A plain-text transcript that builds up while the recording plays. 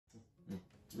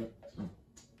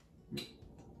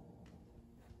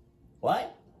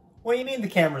What? What do you mean the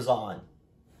camera's on?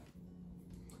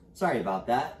 Sorry about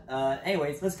that.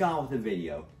 Anyways, let's get on with the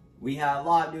video. We had a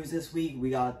lot of news this week.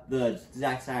 We got the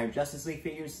Zack Snyder Justice League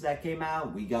figures that came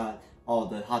out. We got all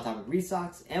the Hot Topic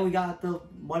Restocks. And we got the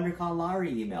Wondercon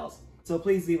lottery emails. So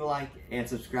please leave a like and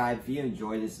subscribe if you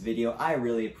enjoyed this video. I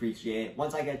really appreciate it.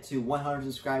 Once I get to 100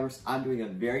 subscribers, I'm doing a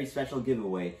very special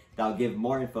giveaway that I'll give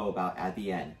more info about at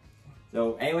the end.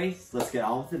 So anyways, let's get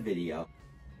on with the video.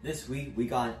 This week, we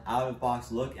got an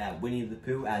out-of-box look at Winnie the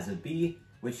Pooh as a bee,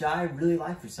 which I really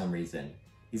like for some reason.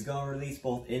 He's going to release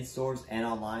both in stores and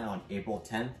online on April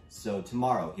 10th, so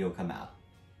tomorrow he'll come out.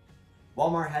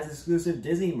 Walmart has exclusive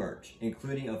Disney merch,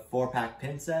 including a 4-pack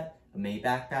pin set, a mini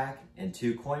backpack, and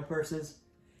 2 coin purses.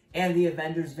 And the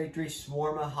Avengers Victory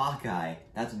Shawarma Hawkeye,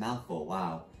 that's a mouthful,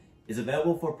 wow, is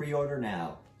available for pre-order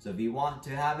now. So if you want to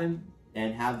have him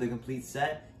and have the complete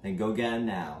set, then go get him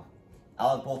now.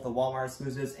 I'll have both the Walmart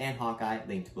exclusives and Hawkeye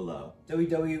linked below.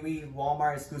 WWE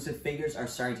Walmart exclusive figures are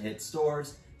starting to hit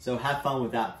stores, so have fun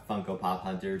with that, Funko Pop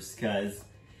Hunters, cause,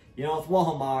 you know, with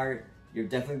Walmart, you're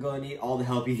definitely going to need all the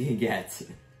help you can get.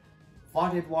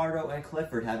 Flocked Eduardo and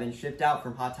Clifford have been shipped out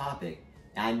from Hot Topic.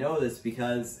 And I know this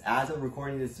because as I'm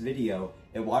recording this video,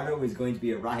 Eduardo is going to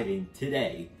be arriving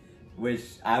today, which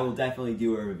I will definitely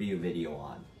do a review video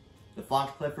on. The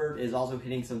Flocked Clifford is also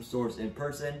hitting some stores in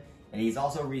person, and he's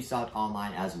also restocked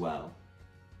online as well.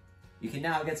 You can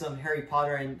now get some Harry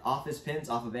Potter and Office pins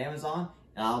off of Amazon,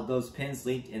 and I'll have those pins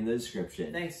linked in the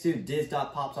description. Thanks to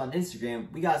Diz.Pops on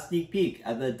Instagram, we got a sneak peek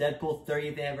at the Deadpool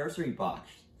 30th anniversary box,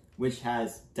 which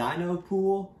has Dino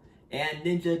Pool and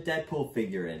Ninja Deadpool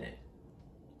figure in it.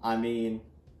 I mean,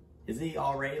 isn't he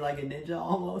already like a ninja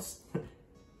almost?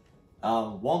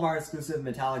 Walmart exclusive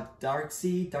metallic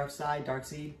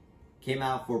Darkseid came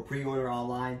out for pre-order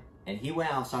online, and he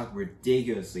went out of stock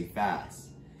ridiculously fast.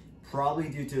 Probably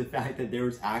due to the fact that there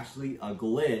was actually a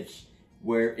glitch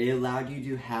where it allowed you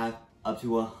to have up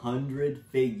to 100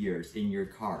 figures in your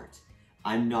cart.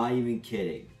 I'm not even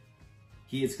kidding.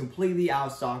 He is completely out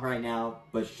of stock right now,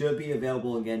 but should be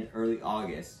available again early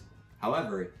August.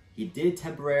 However, he did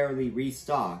temporarily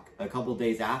restock a couple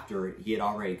days after he had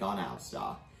already gone out of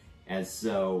stock. And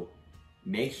so,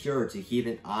 make sure to keep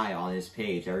an eye on his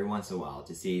page every once in a while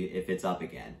to see if it's up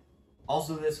again.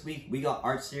 Also this week, we got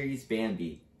Art Series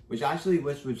Bambi, which I actually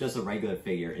wish was just a regular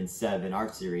figure instead of an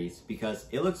art series because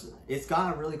it's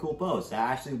got a really cool pose that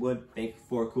actually would make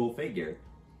for a cool figure.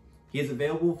 He is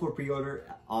available for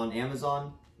pre-order on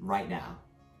Amazon right now.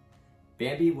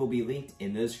 Bambi will be linked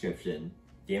in the description.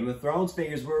 Game of Thrones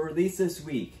figures were released this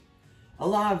week. A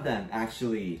lot of them,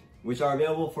 actually, which are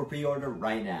available for pre-order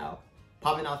right now.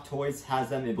 Poppin' Off Toys has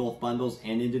them in both bundles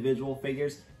and individual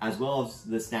figures, as well as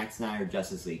the Zack Snyder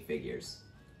Justice League figures.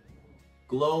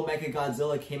 Glow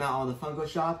Mechagodzilla came out on the Funko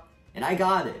shop, and I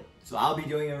got it. So I'll be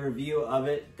doing a review of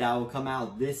it that will come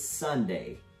out this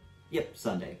Sunday. Yep,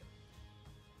 Sunday.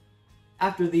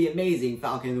 After the amazing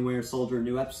Falcon and the Winter Soldier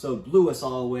new episode blew us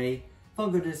all away,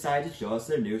 Funko decided to show us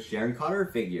their new Sharon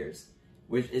figures,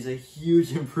 which is a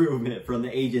huge improvement from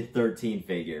the Agent 13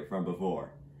 figure from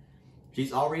before.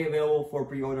 She's already available for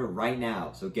pre-order right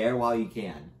now, so get her while you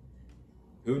can.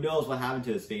 Who knows what happened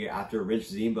to this figure after Rich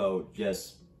Zimbo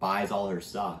just buys all her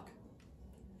stock.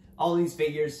 All these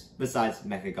figures, besides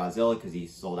Mechagodzilla because he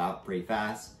sold out pretty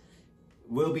fast,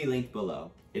 will be linked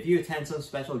below. If you attend some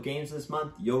special games this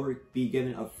month, you'll be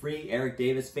given a free Eric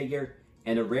Davis figure,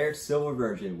 and a rare silver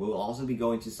version will also be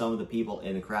going to some of the people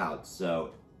in the crowd.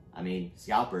 So, I mean,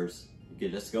 scalpers, you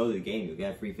can just go to the game, you'll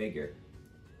get a free figure.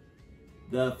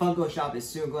 The Funko shop is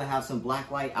soon going to have some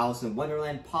Blacklight Alice in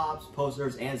Wonderland pops,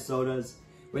 posters, and sodas,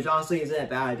 which honestly isn't a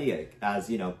bad idea, as,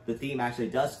 you know, the theme actually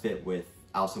does fit with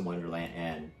Alice in Wonderland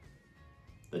and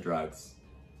the drugs.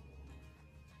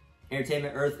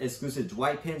 Entertainment Earth exclusive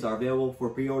Dwight pins are available for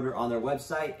pre-order on their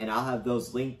website, and I'll have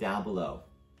those linked down below.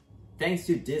 Thanks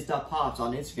to Diz.Pops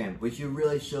on Instagram, which you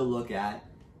really should look at,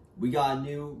 we got a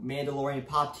new Mandalorian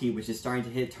pop tee, which is starting to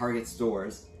hit Target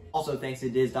stores. Also, thanks to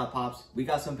Diz.Pops, we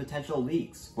got some potential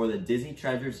leaks for the Disney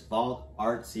Treasures Vault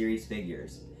Art Series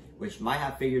figures, which might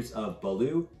have figures of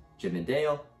Baloo, Chip and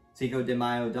Dale, Cinco de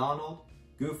Mayo Donald,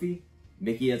 Goofy,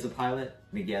 Mickey as a pilot,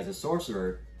 Mickey as a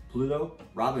sorcerer, Pluto,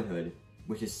 Robin Hood,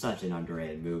 which is such an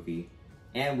underrated movie,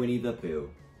 and Winnie the Pooh.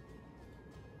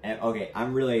 And okay,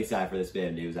 I'm really excited for this bit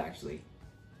of news actually.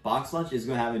 Box Lunch is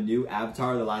going to have a new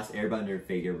Avatar The Last Airbender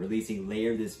figure releasing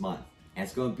later this month, and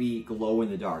it's going to be glow in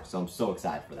the dark, so I'm so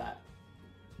excited for that.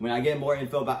 When I get more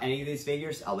info about any of these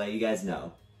figures, I'll let you guys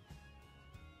know.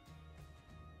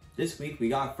 This week we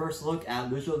got a first look at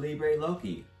Lucha Libre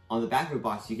Loki on the back of the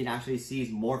box, you can actually see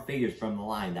more figures from the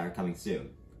line that are coming soon.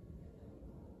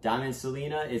 Diamond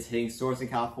Selena is hitting stores in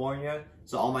California,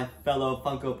 so all my fellow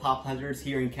Funko Pop hunters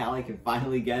here in Cali can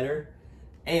finally get her.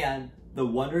 And the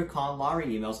Wondercon lottery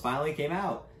emails finally came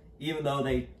out, even though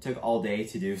they took all day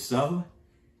to do so.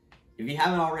 If you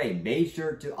haven't already, make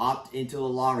sure to opt into the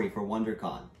lottery for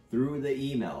Wondercon through the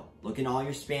email. Look in all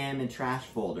your spam and trash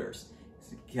folders,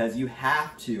 because you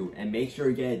have to, and make sure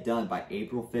you get it done by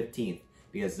April 15th,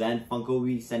 because then Funko will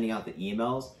be sending out the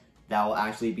emails that will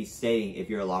actually be stating if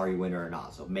you're a lottery winner or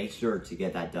not. So make sure to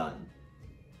get that done.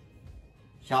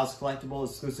 Child's Collectible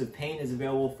exclusive paint is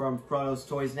available from Chronos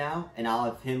Toys now, and I'll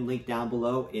have him linked down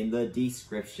below in the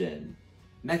description.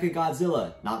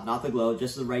 Mechagodzilla, not the glow,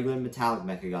 just the regular metallic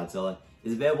Mechagodzilla,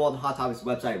 is available on the Hot Topics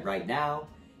website right now.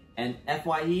 And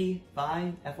FYE,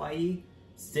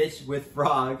 Stitch with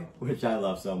Frog, which I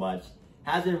love so much,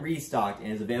 has been restocked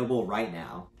and is available right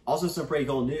now. Also, some pretty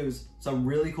cool news, some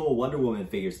really cool Wonder Woman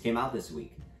figures came out this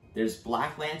week. There's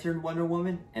Black Lantern Wonder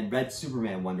Woman and Red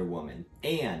Superman Wonder Woman.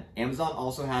 And Amazon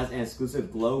also has an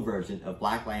exclusive glow version of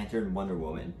Black Lantern Wonder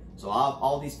Woman. So I'll have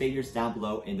all these figures down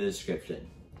below in the description.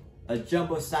 A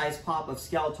jumbo-sized pop of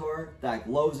Skeletor that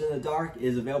glows in the dark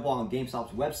is available on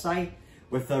GameStop's website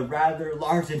with a rather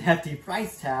large and hefty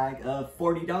price tag of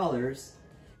 $40.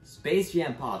 Space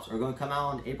Jam Pops are going to come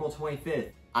out on April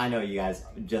 25th. I know you guys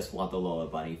just want the Lola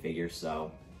Bunny figure,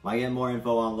 so when I get more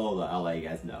info on Lola, I'll let you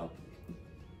guys know.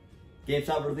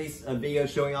 GameStop released a video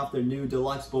showing off their new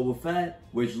Deluxe Boba Fett,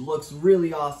 which looks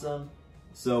really awesome.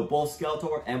 So both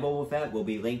Skeletor and Boba Fett will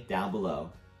be linked down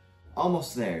below.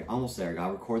 Almost there.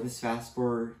 Gotta record this fast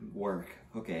for work.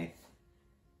 Okay.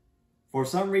 For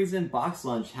some reason, Box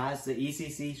Lunch has the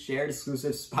ECC shared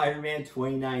exclusive Spider-Man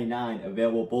 2099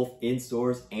 available both in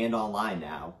stores and online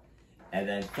now. And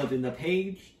then flipping the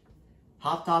page,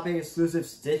 Hot Topic exclusive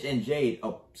Stitch and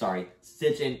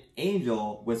Stitch and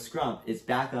Angel with Scrump is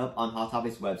back up on Hot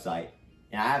Topic's website.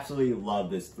 And I absolutely love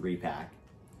this 3-pack.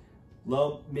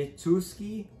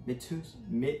 Mitsuki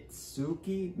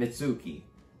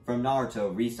from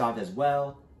Naruto restocked as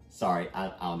well. Sorry,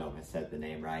 I don't know if I said the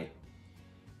name right.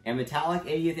 And Metallic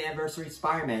 80th Anniversary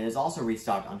Spider-Man is also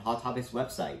restocked on Hot Topic's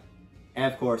website.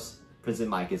 And of course, Prison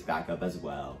Mike is back up as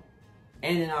well.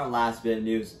 And in our last bit of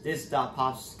news, this Dot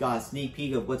Pop's got a sneak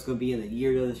peek of what's going to be in the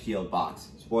Year of the Shield box.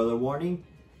 Spoiler warning,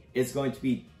 it's going to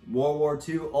be World War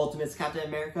II, Ultimates Captain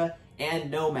America, and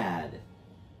Nomad.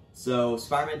 So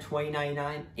Spider-Man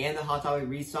 2099 and the Hot Topic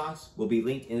restocks will be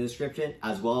linked in the description,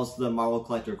 as well as the Marvel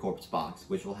Collector Corps box,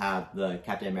 which will have the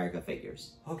Captain America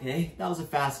figures. Okay, that was a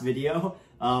fast video.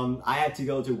 I had to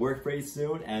go to work pretty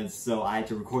soon, and so I had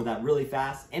to record that really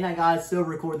fast, and I gotta still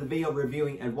record the video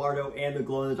reviewing Eduardo and the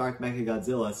glow-in-the-dark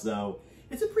Mechagodzilla, so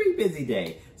it's a pretty busy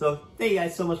day. So thank you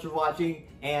guys so much for watching,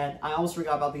 and I almost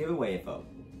forgot about the giveaway info.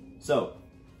 So,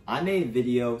 I made a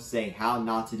video saying how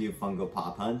not to do Funko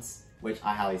Pop hunts, which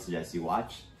I highly suggest you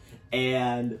watch,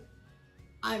 and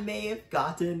I may have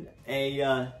gotten a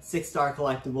 6-star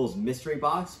collectibles mystery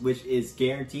box, which is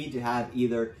guaranteed to have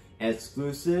either an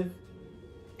exclusive,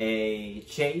 a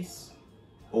chase,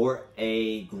 or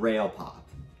a grail pop.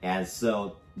 And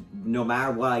so no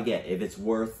matter what I get, if it's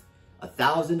worth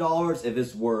 $1,000, if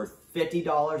it's worth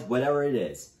 $50, whatever it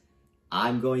is,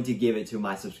 I'm going to give it to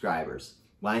my subscribers.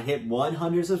 When I hit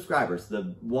 100 subscribers,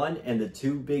 the 1 and the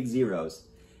 2 big zeros,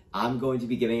 I'm going to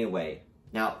be giving it away.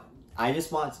 Now, I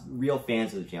just want real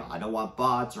fans of the channel. I don't want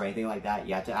bots or anything like that.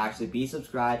 You have to actually be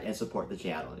subscribed and support the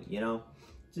channel, you know,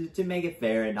 to make it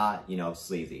fair and not, you know,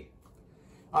 sleazy.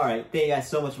 Alright, thank you guys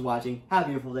so much for watching. Have a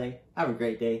beautiful day, have a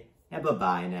great day, and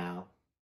bye-bye now.